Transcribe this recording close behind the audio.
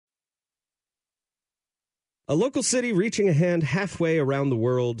A local city reaching a hand halfway around the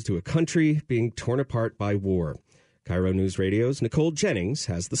world to a country being torn apart by war. Cairo News Radio's Nicole Jennings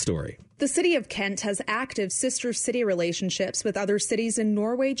has the story. The city of Kent has active sister city relationships with other cities in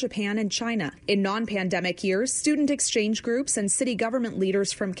Norway, Japan, and China. In non-pandemic years, student exchange groups and city government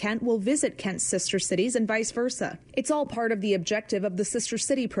leaders from Kent will visit Kent's sister cities and vice versa. It's all part of the objective of the Sister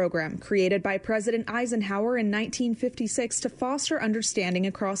City program, created by President Eisenhower in 1956 to foster understanding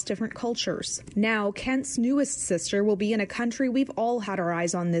across different cultures. Now, Kent's newest sister will be in a country we've all had our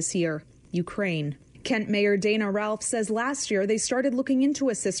eyes on this year, Ukraine. Kent Mayor Dana Ralph says last year they started looking into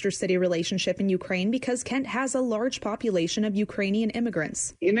a sister city relationship in Ukraine because Kent has a large population of Ukrainian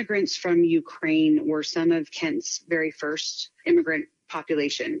immigrants. Immigrants from Ukraine were some of Kent's very first immigrant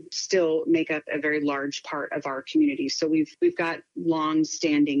population, still make up a very large part of our community. So we've got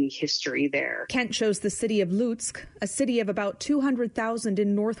long-standing history there. Kent chose the city of Lutsk, a city of about 200,000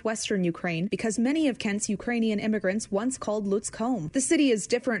 in northwestern Ukraine, because many of Kent's Ukrainian immigrants once called Lutsk home. The city is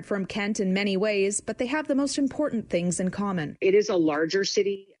different from Kent in many ways, but they have the most important things in common. It is a larger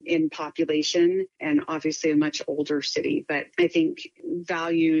city in population and obviously a much older city, but I think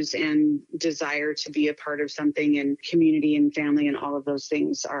values and desire to be a part of something and community and family and all of those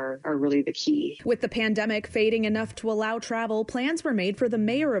things are really the key. With the pandemic fading enough to allow travel, plans were made for the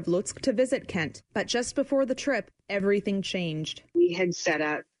mayor of Lutsk to visit Kent. But just before the trip, everything changed. We had set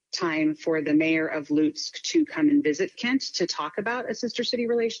up time for the mayor of Lutsk to come and visit Kent to talk about a sister city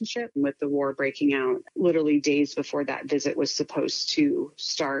relationship. With the war breaking out literally days before that visit was supposed to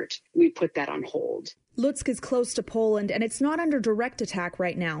start, we put that on hold. Lutsk is close to Poland, and it's not under direct attack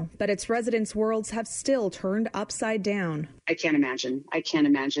right now, but its residents' worlds have still turned upside down. I can't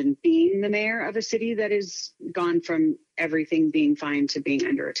imagine being the mayor of a city that has gone from everything being fine to being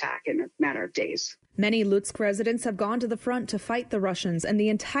under attack in a matter of days. Many Lutsk residents have gone to the front to fight the Russians, and the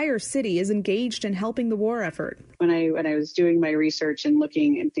entire city is engaged in helping the war effort. When I was doing my research and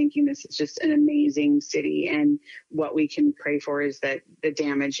looking and thinking this is just an amazing city, and what we can pray for is that the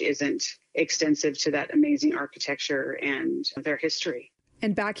damage isn't extensive to that amazing architecture and their history.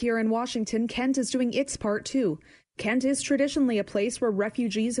 And back here in Washington, Kent is doing its part too. Kent is traditionally a place where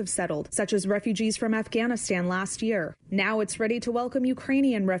refugees have settled, such as refugees from Afghanistan last year. Now it's ready to welcome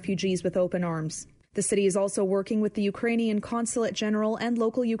Ukrainian refugees with open arms. The city is also working with the Ukrainian Consulate General and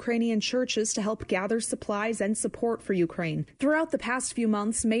local Ukrainian churches to help gather supplies and support for Ukraine. Throughout the past few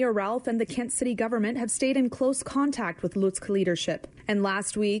months, Mayor Ralph and the Kent city government have stayed in close contact with Lutsk leadership. And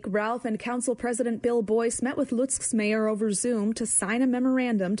last week, Ralph and Council President Bill Boyce met with Lutsk's mayor over Zoom to sign a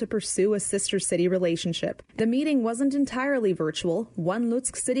memorandum to pursue a sister city relationship. The meeting wasn't entirely virtual. One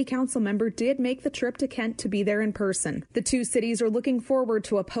Lutsk City Council member did make the trip to Kent to be there in person. The two cities are looking forward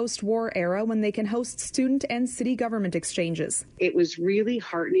to a post-war era when they can host student and city government exchanges. It was really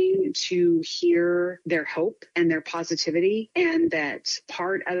heartening to hear their hope and their positivity, and that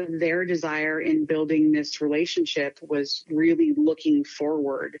part of their desire in building this relationship was really looking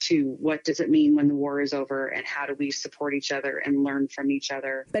forward to what does it mean when the war is over and how do we support each other and learn from each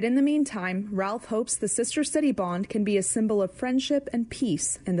other. But in the meantime, Ralph hopes the sister city bond can be a symbol of friendship and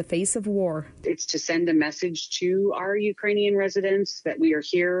peace in the face of war. It's to send a message to our Ukrainian residents that we are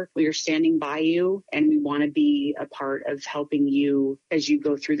here, we are standing by you, and we want to be a part of helping you as you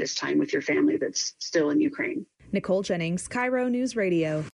go through this time with your family that's still in Ukraine. Nicole Jennings, Cairo News Radio.